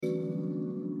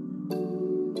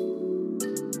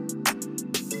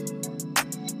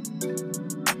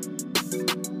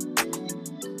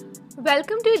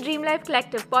Welcome to Dream Life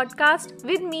Collective podcast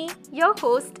with me, your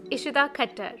host Ishita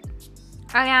Khattar.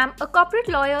 I am a corporate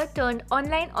lawyer turned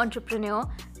online entrepreneur,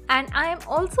 and I am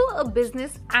also a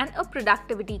business and a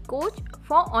productivity coach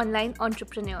for online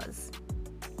entrepreneurs.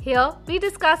 Here we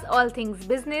discuss all things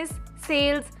business,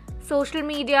 sales, social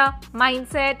media,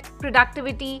 mindset,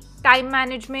 productivity, time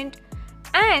management,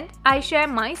 and I share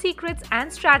my secrets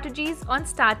and strategies on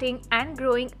starting and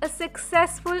growing a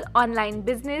successful online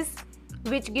business,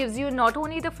 which gives you not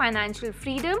only the financial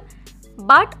freedom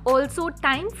but also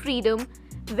time freedom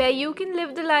where you can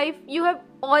live the life you have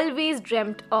always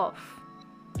dreamt of.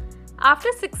 After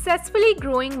successfully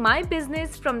growing my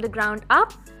business from the ground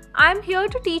up, I am here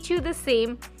to teach you the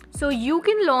same so you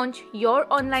can launch your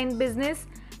online business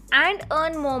and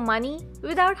earn more money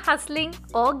without hustling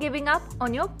or giving up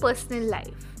on your personal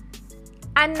life.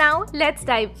 And now let's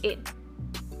dive in.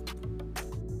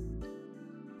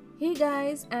 Hey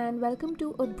guys, and welcome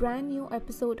to a brand new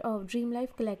episode of Dream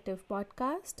Life Collective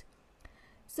podcast.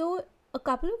 So, a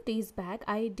couple of days back,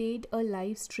 I did a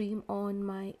live stream on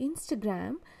my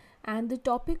Instagram, and the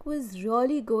topic was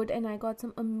really good, and I got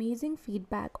some amazing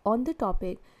feedback on the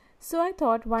topic. So I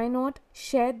thought, why not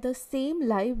share the same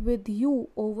live with you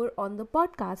over on the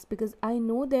podcast, because I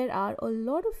know there are a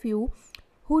lot of you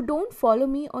who don't follow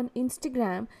me on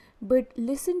Instagram but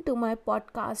listen to my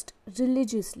podcast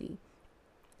religiously.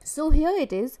 So here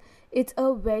it is. It's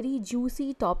a very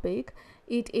juicy topic.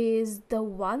 It is the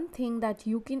one thing that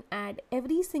you can add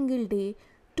every single day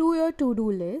to your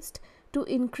to-do list to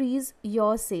increase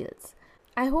your sales.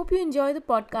 I hope you enjoy the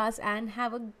podcast and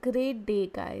have a great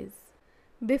day, guys.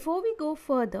 Before we go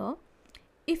further,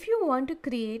 if you want to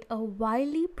create a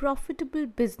wildly profitable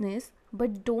business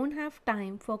but don't have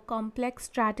time for complex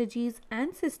strategies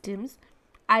and systems,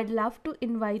 I'd love to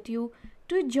invite you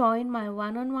to join my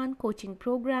one-on-one coaching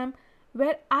program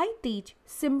where I teach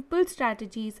simple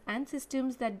strategies and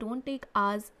systems that don't take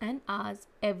hours and hours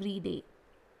every day.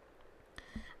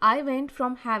 I went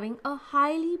from having a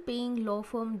highly paying law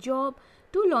firm job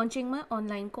to launching my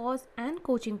online course and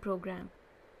coaching program.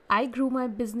 I grew my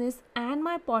business and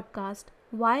my podcast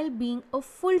while being a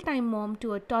full-time mom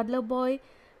to a toddler boy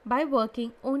by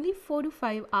working only 4 to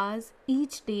 5 hours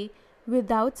each day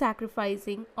without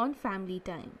sacrificing on family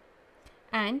time.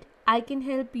 And I can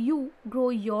help you grow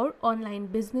your online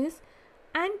business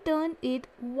and turn it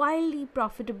wildly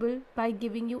profitable by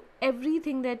giving you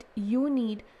everything that you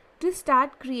need to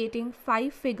start creating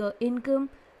 5-figure income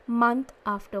month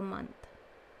after month.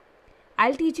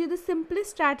 I'll teach you the simplest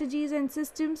strategies and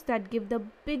systems that give the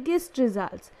biggest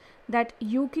results that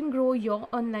you can grow your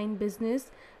online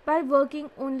business by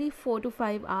working only 4 to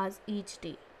 5 hours each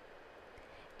day.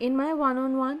 In my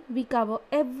one-on-one, we cover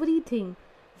everything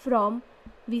from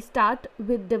we start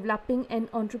with developing an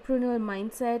entrepreneurial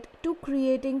mindset to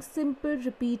creating simple,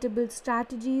 repeatable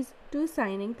strategies to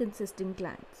signing consistent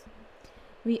clients.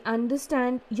 We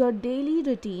understand your daily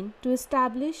routine to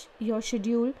establish your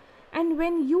schedule and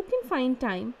when you can find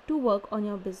time to work on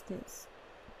your business.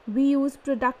 We use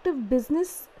productive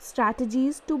business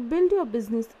strategies to build your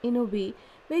business in a way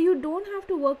where you don't have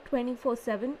to work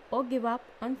 24/7 or give up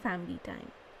on family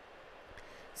time.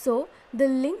 So, the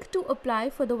link to apply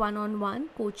for the one-on-one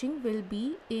coaching will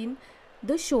be in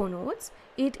the show notes.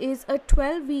 It is a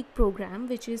 12-week program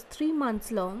which is 3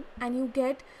 months long, and you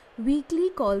get weekly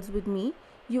calls with me.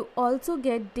 You also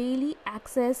get daily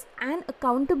access and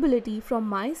accountability from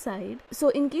my side. So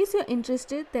in case you're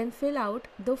interested, then fill out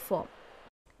the form.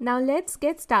 Now let's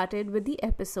get started with the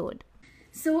episode.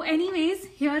 So anyways,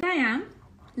 here I am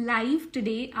live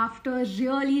today after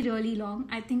really long.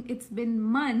 I think it's been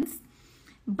months,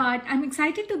 but I'm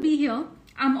excited to be here.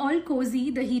 I'm all cozy,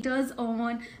 the heater's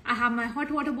on. I have my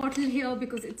hot water bottle here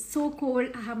because it's so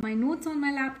cold. I have my notes on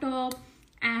my laptop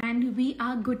and we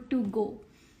are good to go.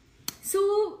 So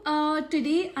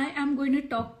today I am going to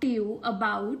talk to you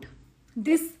about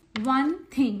this one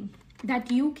thing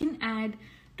that you can add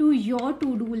to your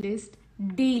to-do list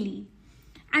daily.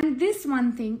 And this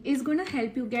one thing is going to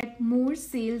help you get more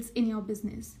sales in your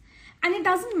business. And it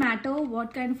doesn't matter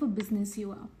what kind of a business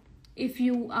you are. If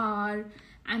you are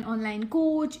an online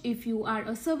coach, if you are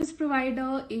a service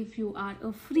provider, if you are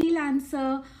a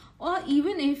freelancer, or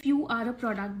even if you are a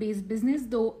product-based business,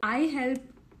 though I help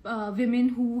women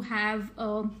who have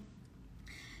a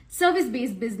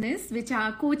service-based business, which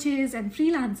are coaches and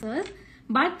freelancers.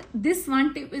 But this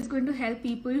one tip is going to help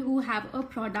people who have a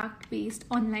product-based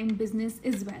online business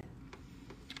as well.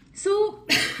 So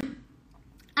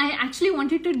I actually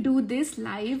wanted to do this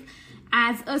live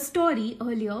as a story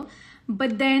earlier,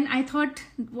 but then I thought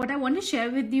what I want to share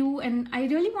with you, and I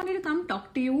really wanted to come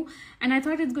talk to you, and I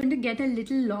thought it's going to get a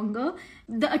little longer.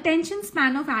 The attention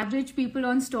span of average people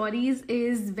on stories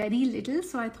is very little,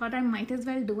 so I thought I might as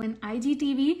well do an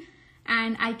IGTV,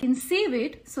 and I can save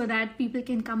it so that people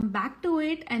can come back to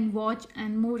it and watch,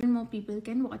 and more people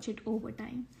can watch it over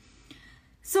time.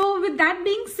 So with that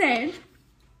being said,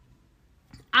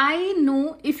 I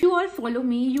know if you all follow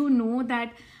me, you know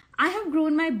that I have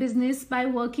grown my business by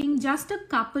working just a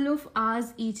couple of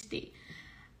hours each day.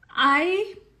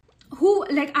 I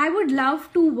would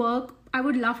love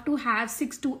to have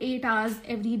 6 to 8 hours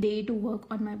every day to work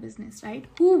on my business, right?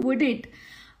 Who wouldn't?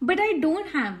 But I don't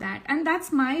have that, and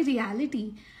that's my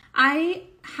reality. I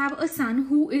have a son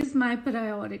who is my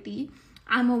priority.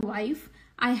 I'm a wife.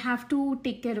 I have to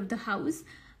take care of the house.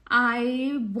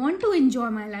 I want to enjoy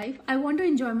my life. I want to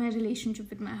enjoy my relationship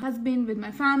with my husband, with my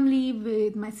family,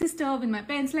 with my sister, with my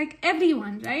parents, like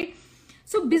everyone, right?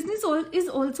 So business is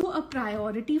also a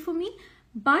priority for me.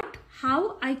 But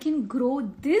how I can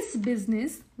grow this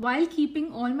business while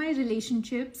keeping all my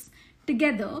relationships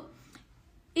together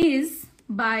is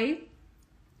by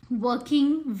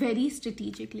working very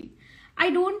strategically. I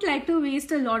don't like to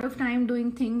waste a lot of time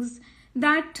doing things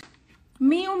that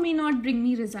may or may not bring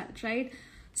me results, right?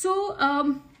 So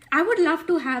I would love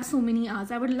to have so many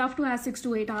hours. I would love to have 6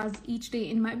 to 8 hours each day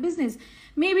in my business.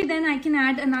 Maybe then I can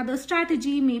add another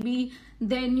strategy. Maybe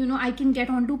then, I can get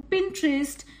onto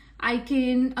Pinterest. I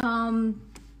can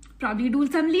probably do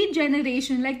some lead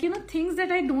generation, things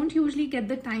that I don't usually get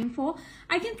the time for.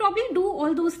 I can probably do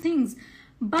all those things.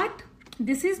 But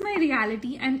this is my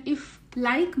reality. And if,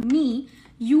 like me,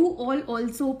 you all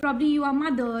also, probably you are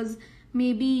mothers,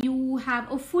 maybe you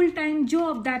have a full-time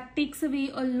job that takes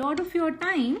away a lot of your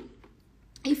time.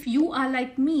 If you are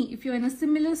like me, if you're in a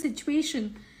similar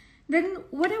situation, then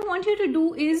what I want you to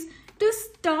do is to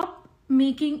stop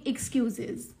making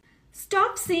excuses.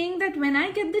 Stop saying that when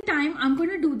I get the time, I'm going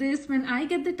to do this. When I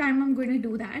get the time, I'm going to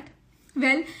do that.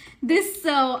 Well, this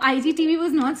IGTV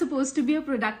was not supposed to be a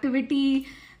productivity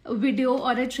video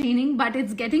or a training, but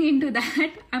it's getting into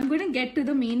that. I'm going to get to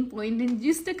the main point in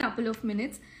just a couple of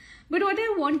minutes. But what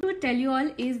I want to tell you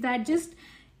all is that just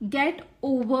get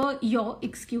over your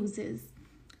excuses.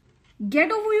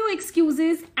 Get over your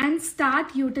excuses and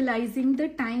start utilizing the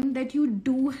time that you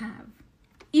do have,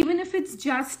 even if it's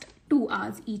just 2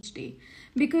 hours each day.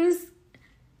 Because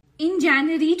in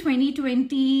January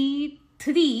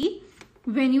 2023,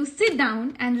 when you sit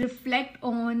down and reflect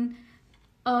on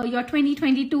your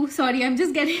 2022, sorry, I'm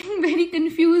just getting very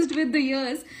confused with the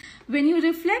years. When you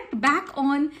reflect back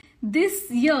on this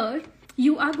year,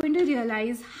 you are going to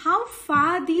realize how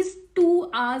far these 2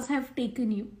 hours have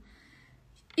taken you.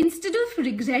 Instead of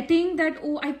regretting that,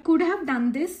 oh, I could have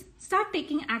done this, start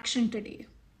taking action today.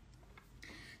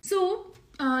 So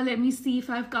let me see if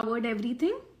I've covered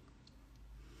everything.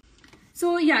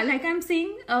 So yeah, like I'm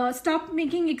saying, stop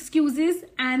making excuses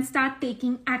and start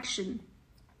taking action.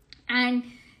 And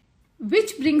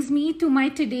which brings me to my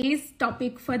today's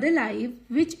topic for the live,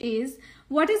 which is,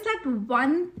 what is that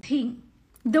one thing,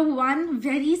 the one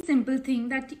very simple thing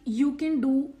that you can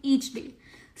do each day?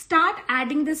 Start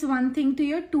adding this one thing to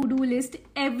your to-do list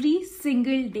every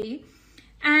single day.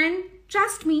 And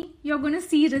trust me, you're going to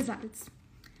see results.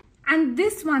 And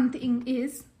this one thing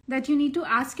is that you need to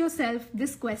ask yourself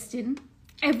this question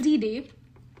every day: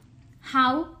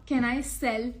 how can I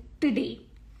sell today?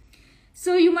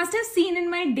 So you must have seen in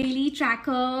my daily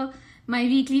tracker, my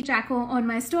weekly tracker on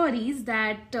my stories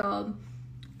that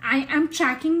I am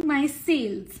tracking my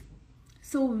sales.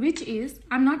 So which is,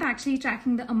 I'm not actually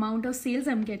tracking the amount of sales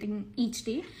I'm getting each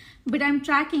day, but I'm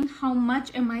tracking how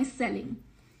much am I selling.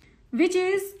 Which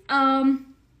is,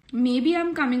 maybe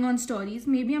I'm coming on stories,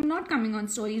 maybe I'm not coming on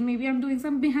stories, maybe I'm doing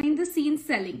some behind the scenes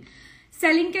selling.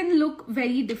 Selling can look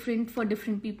very different for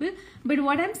different people. But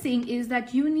what I'm saying is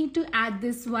that you need to add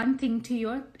this one thing to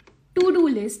your to-do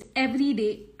list every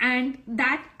day. And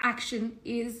that action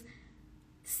is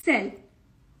sell.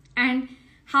 And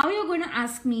how you're going to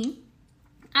ask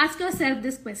yourself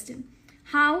this question: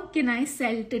 how can I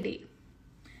sell today?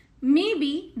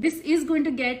 Maybe this is going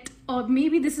to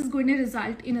maybe this is going to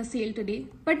result in a sale today,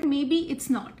 but maybe it's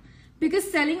not.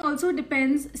 Because sales also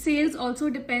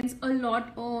depends a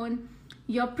lot on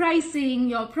your pricing,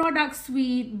 your product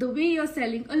suite, the way you're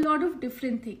selling, a lot of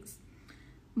different things.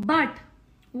 But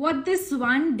what this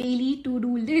one daily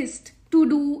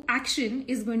to-do action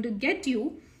is going to get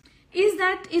you is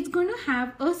that it's going to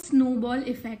have a snowball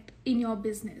effect in your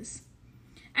business.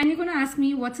 And you're going to ask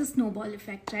me, what's a snowball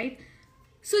effect, right?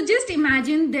 So just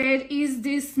imagine there is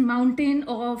this mountain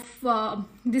of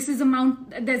there's a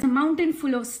mountain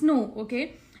full of snow,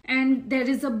 okay, and there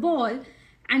is a ball,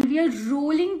 and we are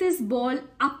rolling this ball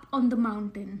up on the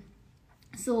mountain.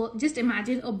 So just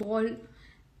imagine a ball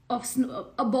of snow,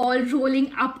 a ball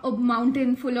rolling up a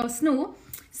mountain full of snow.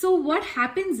 So what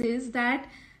happens is that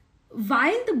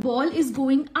while the ball is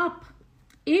going up,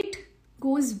 it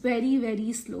goes very,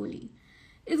 very slowly.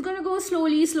 It's going to go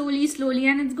slowly, slowly, slowly,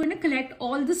 and it's going to collect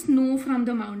all the snow from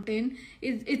the mountain.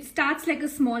 It starts like a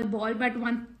small ball, but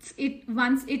once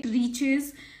it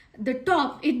reaches the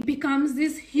top, it becomes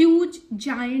this huge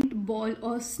giant ball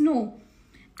of snow.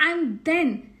 And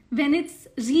then when it's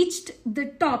reached the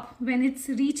top, when it's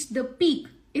reached the peak,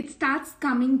 it starts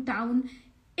coming down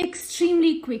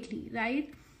extremely quickly,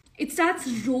 right? It starts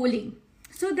rolling.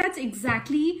 So that's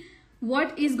exactly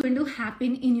what is going to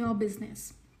happen in your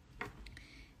business.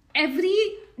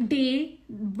 Every day,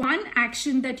 one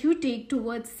action that you take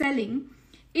towards selling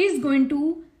is going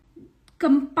to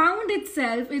compound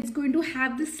itself. It's going to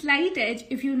have the slight edge.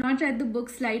 If you've not read the book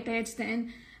Slight Edge,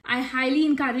 then I highly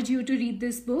encourage you to read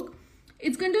this book.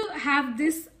 It's going to have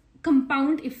this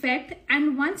compound effect,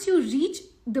 and once you reach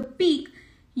the peak,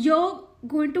 you're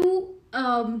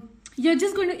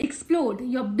just going to explode.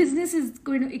 Your business is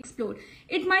going to explode.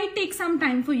 It might take some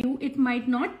time for you. It might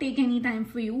not take any time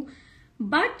for you,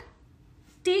 but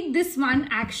take this one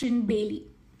action daily.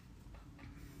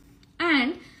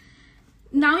 And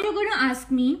now you're going to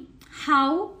ask me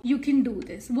how you can do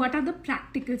this. What are the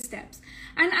practical steps?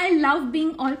 And I love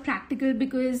being all practical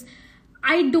because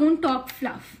I don't talk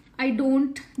fluff. I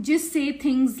don't just say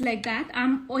things like that.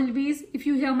 I'm always, if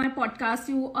you hear my podcast,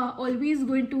 you are always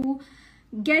going to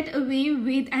get away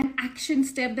with an action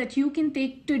step that you can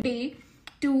take today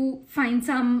to find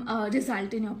some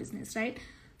result in your business, right?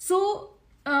 So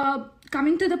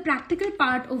coming to the practical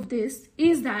part of this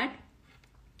is that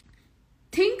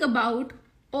think about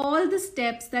all the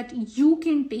steps that you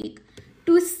can take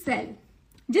to sell.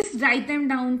 Just write them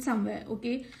down somewhere,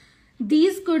 okay?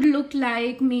 These could look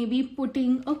like maybe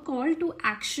putting a call to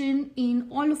action in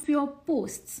all of your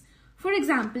posts. For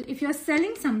example, if you're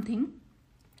selling something,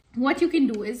 what you can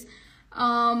do is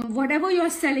whatever you're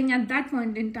selling at that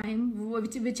point in time,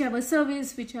 whichever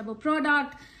service, whichever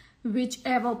product,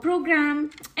 whichever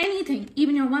program, anything,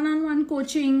 even your one-on-one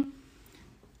coaching,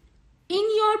 in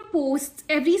your posts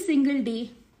every single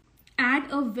day, add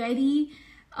a very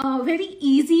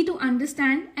easy to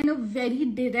understand and a very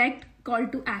direct call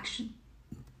to action.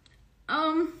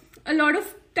 A lot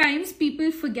of times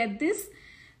people forget this.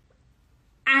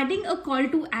 Adding a call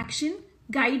to action,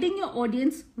 guiding your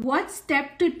audience what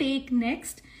step to take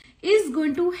next, is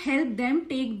going to help them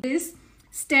take this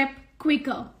step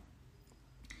quicker.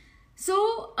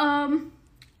 So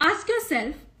ask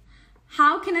yourself,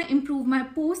 how can I improve my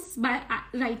posts by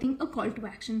writing a call to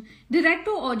action? Direct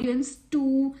your audience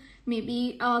to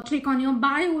maybe click on your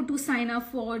bio to sign up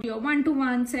for your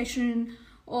one-to-one session,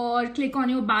 or click on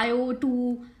your bio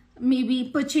to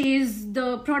maybe purchase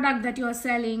the product that you're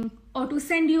selling, or to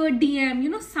send you a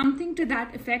DM, something to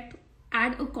that effect.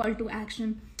 Add a call to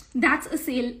action. That's a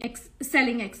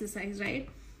selling exercise, right?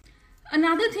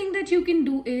 Another thing that you can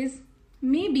do is,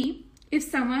 maybe if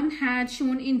someone had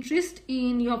shown interest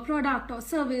in your product or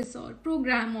service or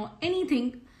program or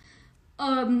anything,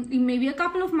 maybe a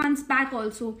couple of months back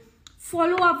also,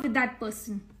 follow up with that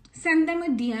person. Send them a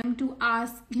DM to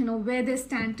ask, where they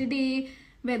stand today,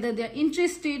 whether they're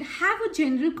interested. Have a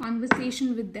general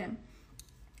conversation with them.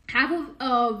 Have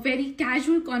a very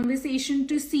casual conversation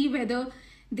to see whether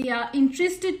they are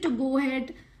interested to go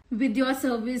ahead with your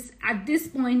service at this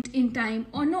point in time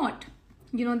or not.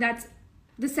 That's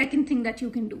the second thing that you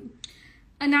can do.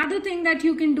 Another thing that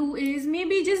you can do is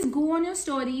maybe just go on your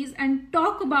stories and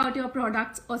talk about your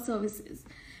products or services.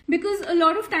 Because a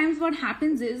lot of times what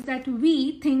happens is that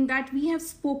we think that we have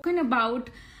spoken about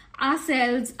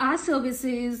ourselves, our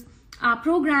services, our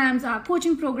programs, our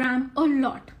coaching program a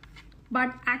lot.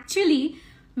 But actually,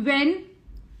 when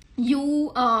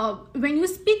you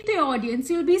speak to your audience,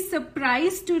 you'll be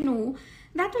surprised to know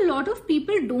that a lot of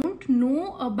people don't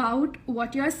know about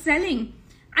what you're selling.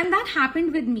 And that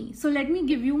happened with me. So let me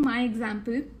give you my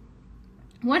example.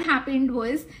 What happened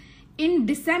was, in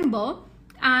December,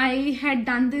 I had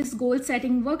done this goal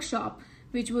setting workshop,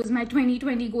 which was my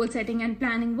 2020 goal setting and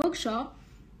planning workshop.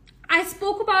 I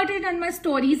spoke about it on my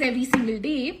stories every single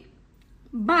day,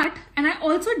 and I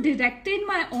also directed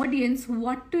my audience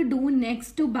what to do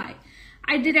next to buy.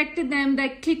 I directed them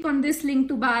that click on this link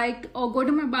to buy, or go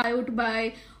to my bio to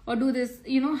buy, or do this,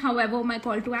 however my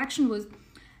call to action was.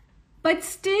 But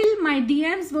still my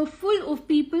DMs were full of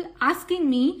people asking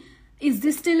me, is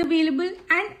this still available?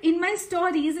 And in my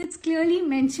stories, it's clearly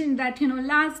mentioned that,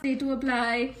 last day to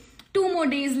apply, 2 more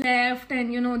days left,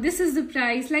 and this is the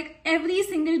price. Like every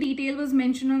single detail was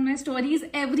mentioned on my stories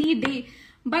every day.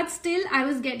 But still I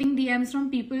was getting DMs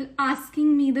from people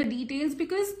asking me the details,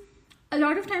 because a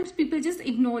lot of times people just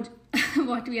ignored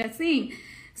what we are saying.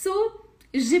 So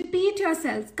repeat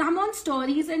yourselves, come on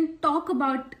stories and talk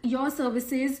about your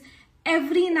services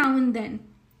every now and then.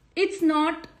 It's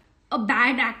not a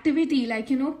bad activity. Like,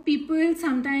 people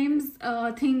sometimes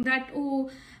think that, oh,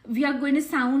 we are going to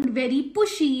sound very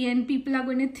pushy and people are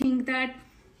going to think that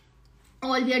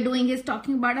all we are doing is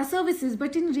talking about our services.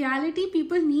 But in reality,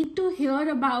 people need to hear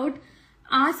about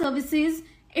our services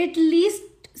at least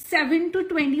 7 to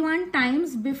 21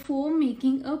 times before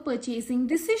making a purchasing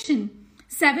decision.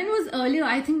 7 was earlier.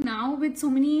 I think now with so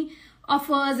many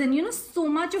offers and so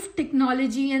much of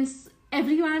technology and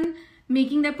everyone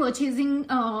making their purchasing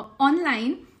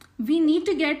online, we need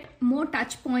to get more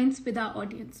touch points with our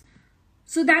audience.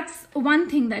 So that's one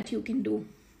thing that you can do.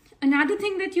 Another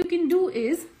thing that you can do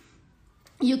is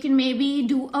you can maybe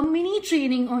do a mini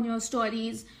training on your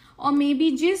stories, or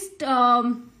maybe just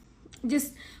go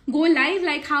live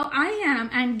like how I am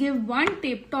and give one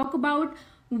tip, talk about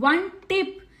one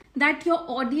tip that your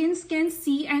audience can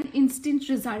see an instant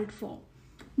result for.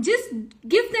 Just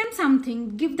give them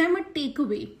something, give them a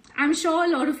takeaway. I'm sure a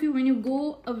lot of you, when you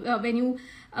go,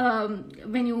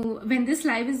 when this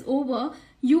live is over,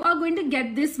 you are going to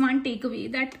get this one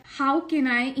takeaway, that how can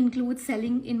I include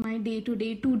selling in my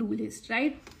day-to-day to-do list,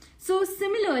 right? So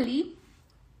similarly,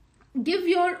 give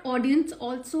your audience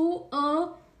also a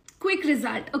quick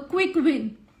result, a quick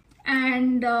win,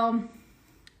 and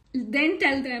then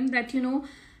tell them that,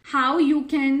 how you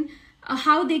can,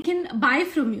 how they can buy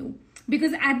from you.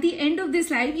 Because at the end of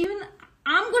this live, even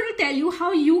I'm going to tell you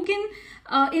how you can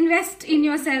invest in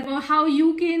yourself, or how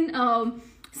you can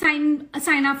sign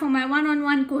up for my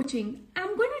one-on-one coaching.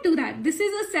 I'm going to do that. This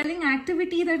is a selling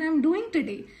activity that I'm doing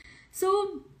today.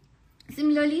 So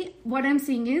similarly, what I'm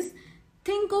saying is,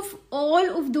 think of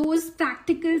all of those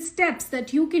practical steps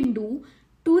that you can do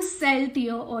to sell to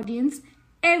your audience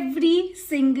every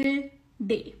single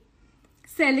day.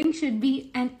 Selling should be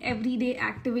an everyday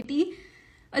activity.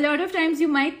 A lot of times you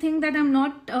might think that I'm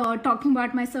not talking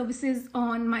about my services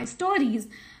on my stories,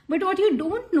 but what you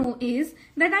don't know is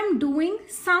that I'm doing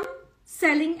some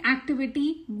selling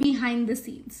activity behind the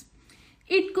scenes.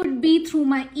 It could be through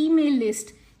my email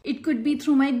list, it could be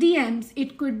through my DMs,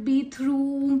 it could be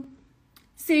through,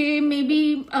 say,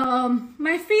 maybe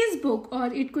my Facebook,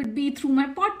 or it could be through my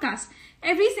podcast.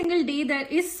 Every single day there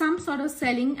is some sort of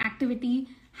selling activity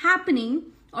happening,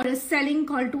 or a selling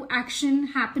call to action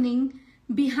happening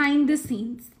behind the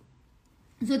scenes.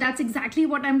 So that's exactly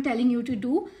what I'm telling you to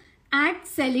do. Add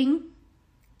selling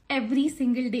every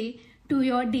single day to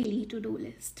your daily to-do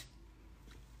list.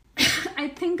 I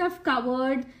think I've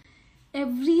covered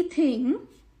everything.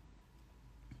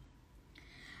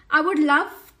 I would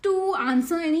love to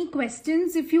answer any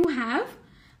questions if you have,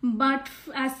 but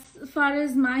as far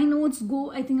as my notes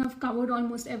go, I think I've covered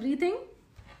almost everything.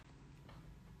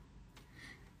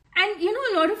 And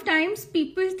a lot of times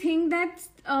people think that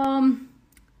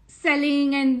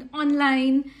selling and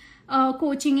online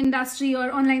coaching industry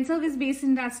or online service-based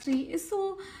industry is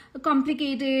so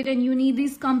complicated, and you need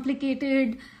these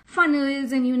complicated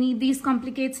funnels and you need these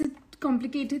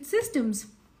complicated systems.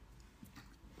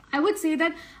 I would say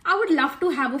that I would love to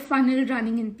have a funnel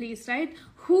running in place, right?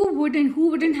 Who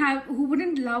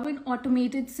wouldn't love an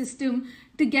automated system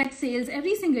to get sales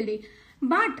every single day?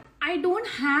 But I don't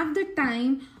have the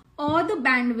time or the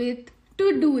bandwidth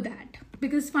to do that,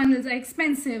 because funnels are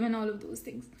expensive and all of those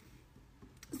things.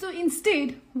 So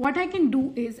instead, what I can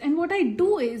do is, and what I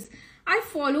do is, I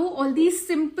follow all these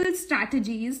simple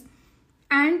strategies,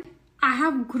 and I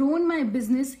have grown my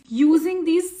business using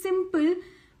these simple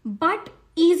but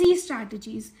easy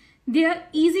strategies. They are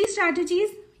easy strategies,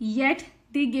 yet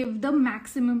they give the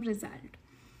maximum result.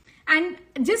 And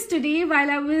just today, while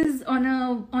I was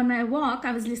on my walk,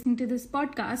 I was listening to this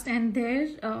podcast, and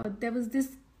there was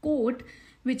this quote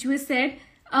which was said,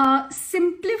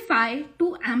 simplify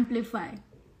to amplify.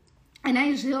 And I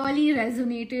really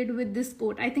resonated with this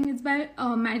quote. I think it's by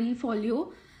Marie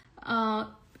Forleo.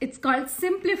 It's called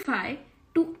Simplify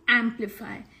to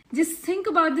Amplify. Just think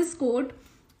about this quote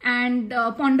and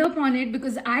ponder upon it,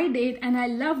 because I did, and I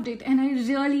loved it, and I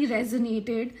really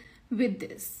resonated with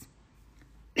this.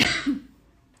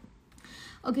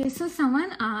 Okay, so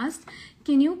someone asked,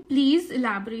 can you please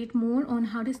elaborate more on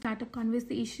how to start a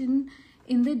conversation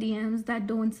in the DMs that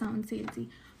don't sound salesy?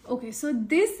 Okay, so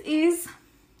this is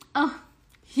a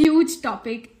huge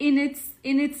topic in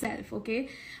itself, okay?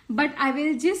 But I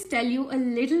will just tell you a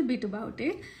little bit about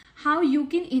it. How you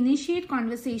can initiate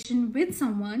conversation with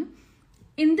someone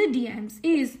in the DMs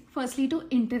is firstly to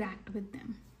interact with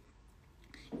them.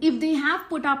 If they have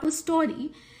put up a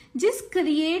story, just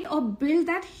create or build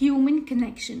that human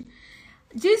connection.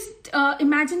 Just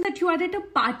imagine that you are at a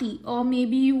party, or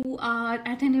maybe you are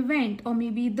at an event, or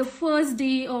maybe the first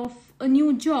day of a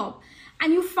new job,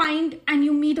 and you find and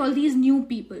you meet all these new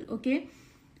people, okay?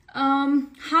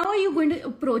 How are you going to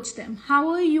approach them? How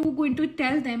are you going to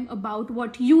tell them about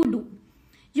what you do?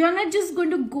 You're not just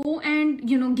going to go and,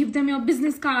 give them your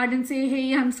business card and say,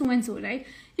 hey, I'm so and so, right?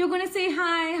 You're going to say,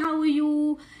 hi, how are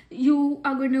you? You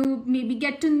are going to maybe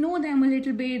get to know them a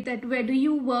little bit, that where do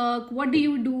you work? What do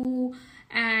you do?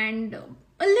 And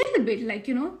a little bit like,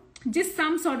 just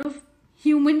some sort of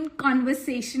human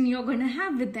conversation you're going to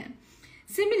have with them.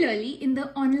 Similarly, in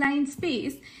the online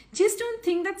space, just don't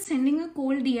think that sending a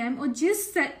cold DM or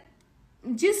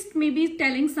just maybe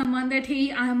telling someone that,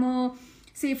 hey, I'm a,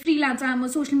 say, freelancer, I'm a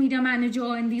social media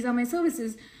manager and these are my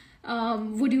services.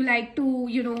 Would you like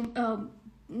to,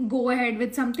 go ahead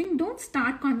with something? Don't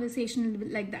start conversation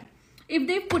like that. If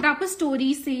they put up a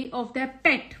story, say, of their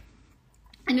pet,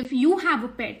 and if you have a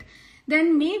pet,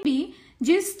 then maybe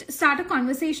just start a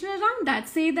conversation around that.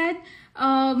 Say that,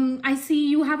 I see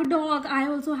you have a dog, I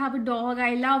also have a dog,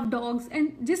 I love dogs,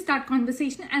 and just start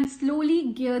conversation and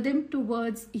slowly gear them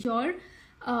towards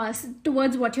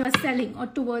towards what you're selling or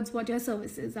towards what your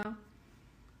services are.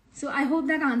 So I hope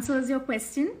that answers your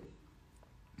question.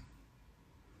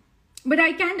 But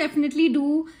I can definitely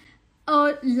do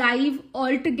a live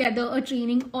altogether, a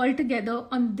training altogether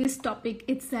on this topic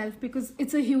itself, because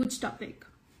it's a huge topic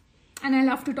and I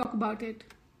love to talk about it.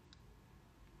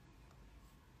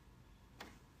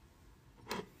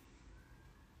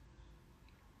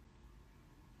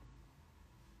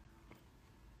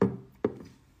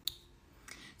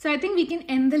 So I think we can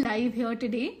end the live here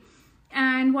today.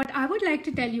 And what I would like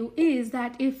to tell you is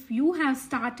that if you have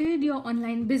started your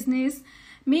online business,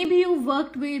 maybe you've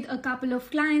worked with a couple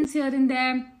of clients here and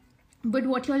there, but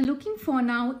what you're looking for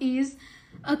now is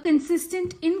a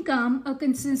consistent income, a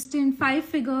consistent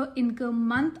 5-figure income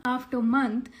month after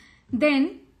month,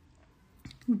 then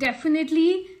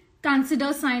definitely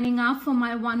consider signing up for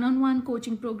my one-on-one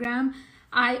coaching program.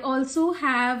 I also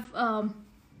have,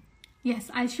 yes,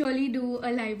 I surely do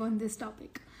a live on this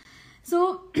topic.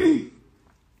 So,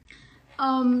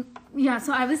 yeah,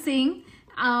 so I was saying,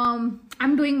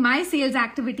 I'm doing my sales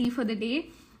activity for the day,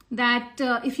 that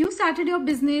if you started your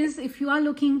business, if you are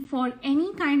looking for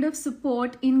any kind of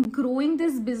support in growing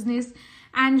this business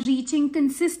and reaching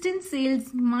consistent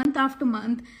sales month after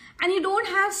month, and you don't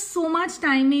have so much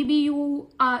time, maybe you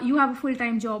have a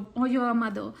full-time job or you're a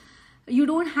mother, you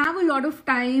don't have a lot of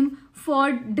time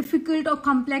for difficult or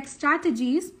complex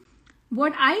strategies,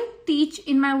 what I teach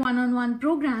in my one-on-one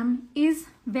program is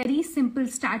very simple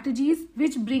strategies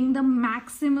which bring the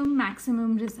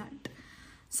maximum result.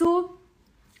 So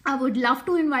I would love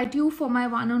to invite you for my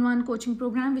one-on-one coaching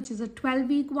program, which is a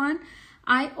 12-week one.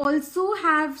 I also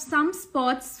have some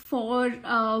spots for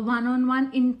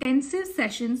one-on-one intensive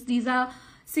sessions. These are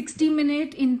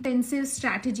 60-minute intensive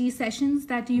strategy sessions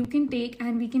that you can take,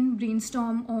 and we can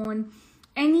brainstorm on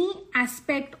any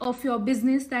aspect of your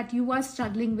business that you are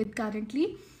struggling with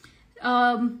currently.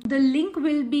 The link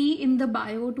will be in the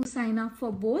bio to sign up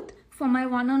for both. For my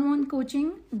one-on-one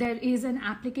coaching, there is an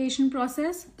application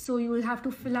process. So you will have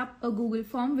to fill up a Google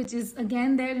form, which is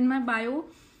again there in my bio.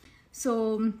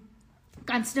 So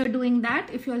consider doing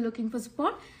that if you're looking for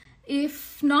support.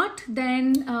 If not,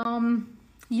 then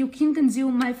you can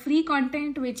consume my free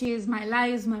content, which is my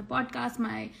lives, my podcast,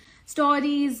 my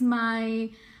stories,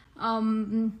 my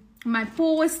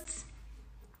posts,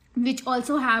 which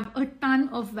also have a ton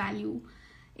of value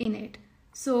in it.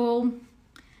 So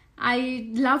I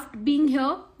loved being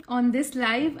here on this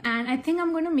live, and I think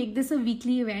I'm going to make this a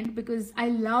weekly event because I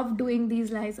love doing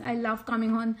these lives. I love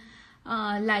coming on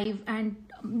live and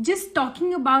just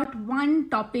talking about one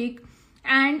topic.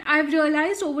 And I've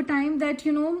realized over time that,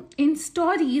 in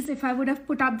stories, if I would have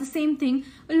put up the same thing,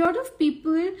 a lot of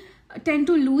people tend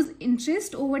to lose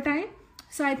interest over time.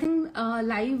 So I think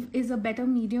live is a better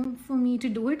medium for me to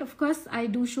do it. Of course, I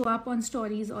do show up on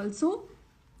stories also.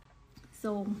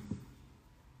 So,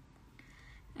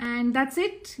 and that's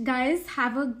it, guys.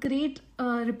 Have a great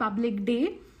Republic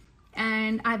Day.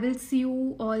 And I will see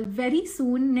you all very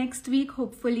soon next week,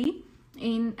 hopefully,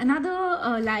 in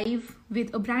another live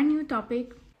with a brand new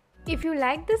topic. If you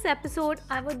like this episode,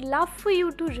 I would love for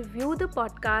you to review the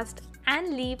podcast and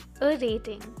leave a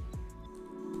rating.